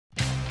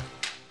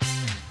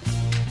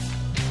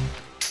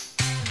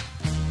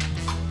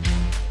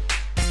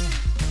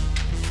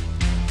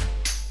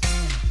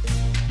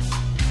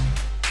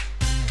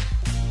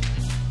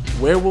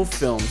werewolf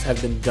films have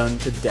been done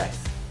to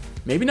death.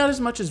 Maybe not as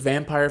much as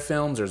vampire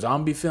films or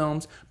zombie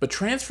films, but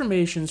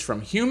transformations from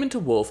human to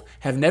wolf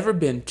have never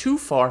been too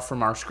far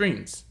from our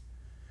screens.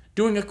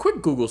 Doing a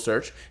quick Google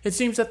search, it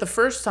seems that the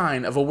first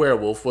sign of a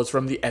werewolf was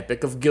from the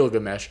Epic of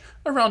Gilgamesh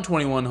around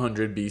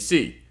 2100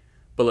 BC.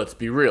 But let's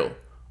be real,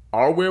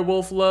 our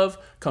werewolf love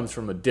comes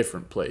from a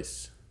different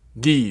place.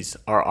 These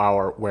are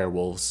our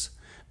werewolves.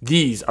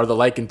 These are the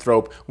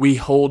lycanthrope we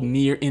hold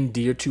near and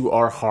dear to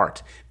our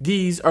heart.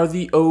 These are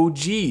the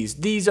OGs.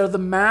 These are the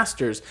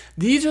masters.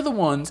 These are the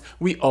ones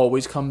we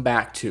always come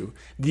back to.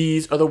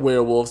 These are the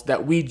werewolves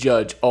that we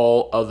judge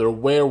all other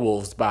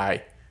werewolves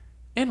by.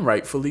 And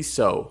rightfully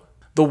so.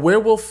 The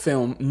werewolf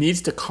film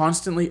needs to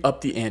constantly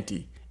up the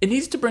ante. It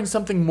needs to bring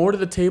something more to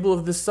the table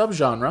of this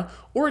subgenre,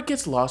 or it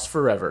gets lost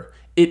forever.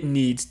 It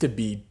needs to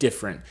be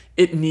different.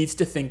 It needs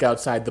to think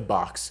outside the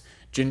box.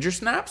 Ginger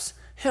snaps?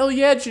 Hell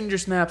yeah, ginger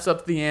snaps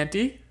up the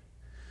ante.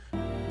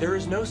 There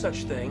is no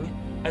such thing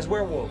as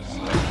werewolves.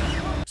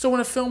 So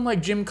when a film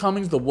like Jim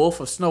Cummings' The Wolf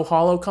of Snow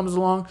Hollow comes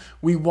along,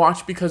 we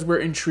watch because we're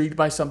intrigued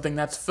by something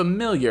that's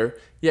familiar,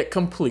 yet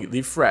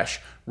completely fresh,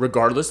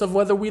 regardless of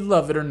whether we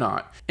love it or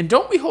not. And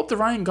don't we hope the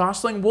Ryan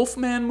Gosling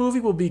Wolfman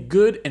movie will be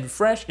good and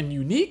fresh and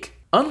unique?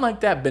 Unlike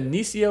that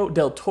Benicio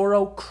del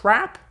Toro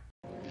crap?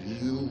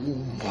 You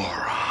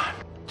moron.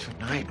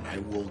 Tonight I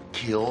will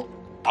kill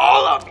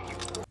all of you.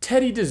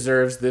 Teddy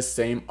deserves this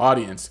same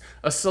audience.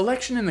 A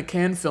selection in the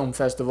Cannes Film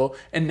Festival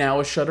and now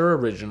a Shudder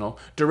original,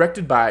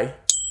 directed by...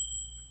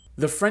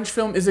 The French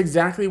film is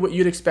exactly what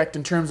you'd expect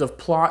in terms of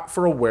plot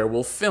for a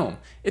werewolf film.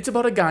 It's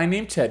about a guy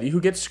named Teddy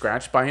who gets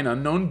scratched by an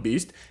unknown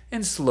beast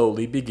and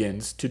slowly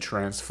begins to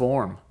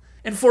transform.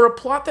 And for a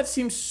plot that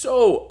seems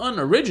so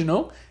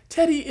unoriginal,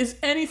 Teddy is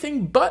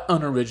anything but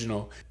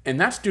unoriginal.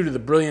 And that's due to the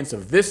brilliance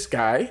of this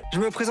guy. Je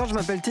me présente, je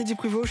m'appelle Teddy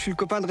Prévost, je suis le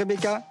copain de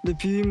Rebecca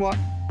depuis 8 mois.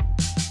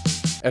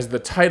 As the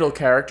title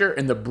character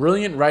and the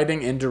brilliant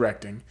writing and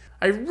directing.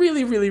 I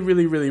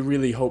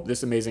really hope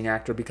this amazing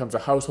actor becomes a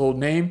household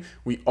name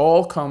we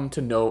all come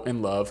to know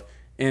and love.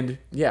 And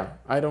yeah,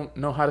 I don't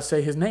know how to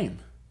say his name.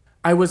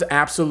 I was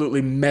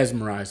absolutely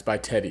mesmerized by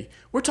Teddy.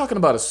 We're talking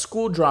about a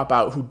school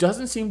dropout who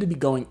doesn't seem to be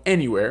going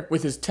anywhere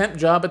with his temp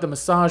job at the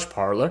massage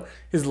parlor,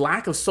 his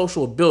lack of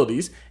social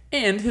abilities,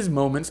 and his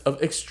moments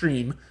of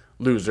extreme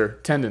loser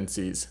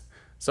tendencies.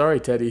 Sorry,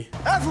 Teddy.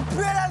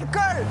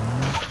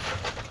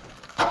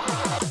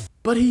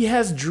 But he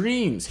has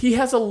dreams, he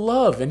has a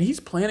love, and he's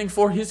planning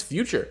for his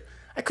future.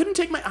 I couldn't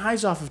take my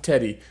eyes off of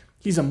Teddy.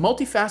 He's a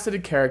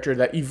multifaceted character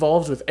that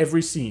evolves with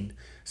every scene.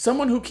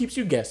 Someone who keeps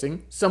you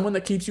guessing, someone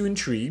that keeps you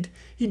intrigued.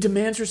 He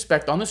demands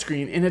respect on the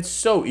screen, and it's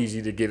so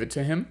easy to give it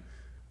to him.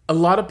 A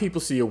lot of people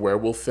see a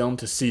werewolf film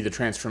to see the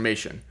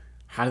transformation.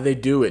 How do they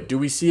do it? Do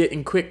we see it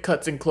in quick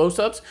cuts and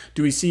close-ups?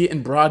 Do we see it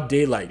in broad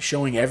daylight,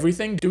 showing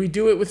everything? Do we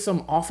do it with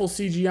some awful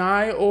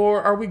CGI,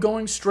 or are we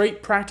going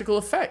straight practical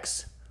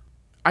effects?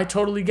 I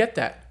totally get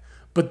that.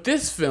 But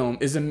this film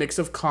is a mix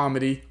of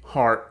comedy,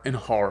 heart, and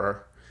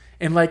horror.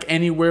 And like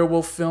any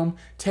werewolf film,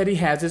 Teddy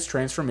has its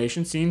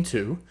transformation scene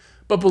too.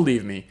 But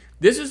believe me,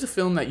 this is a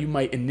film that you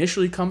might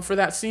initially come for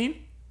that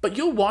scene, but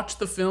you'll watch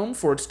the film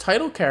for its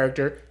title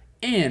character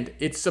and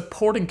its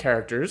supporting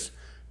characters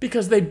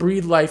because they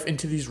breathe life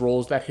into these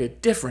roles that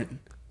hit different.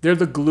 They're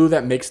the glue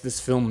that makes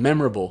this film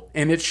memorable,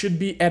 and it should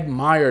be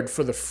admired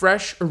for the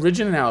fresh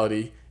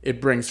originality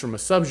it brings from a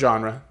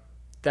subgenre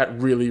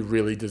that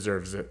really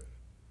deserves it.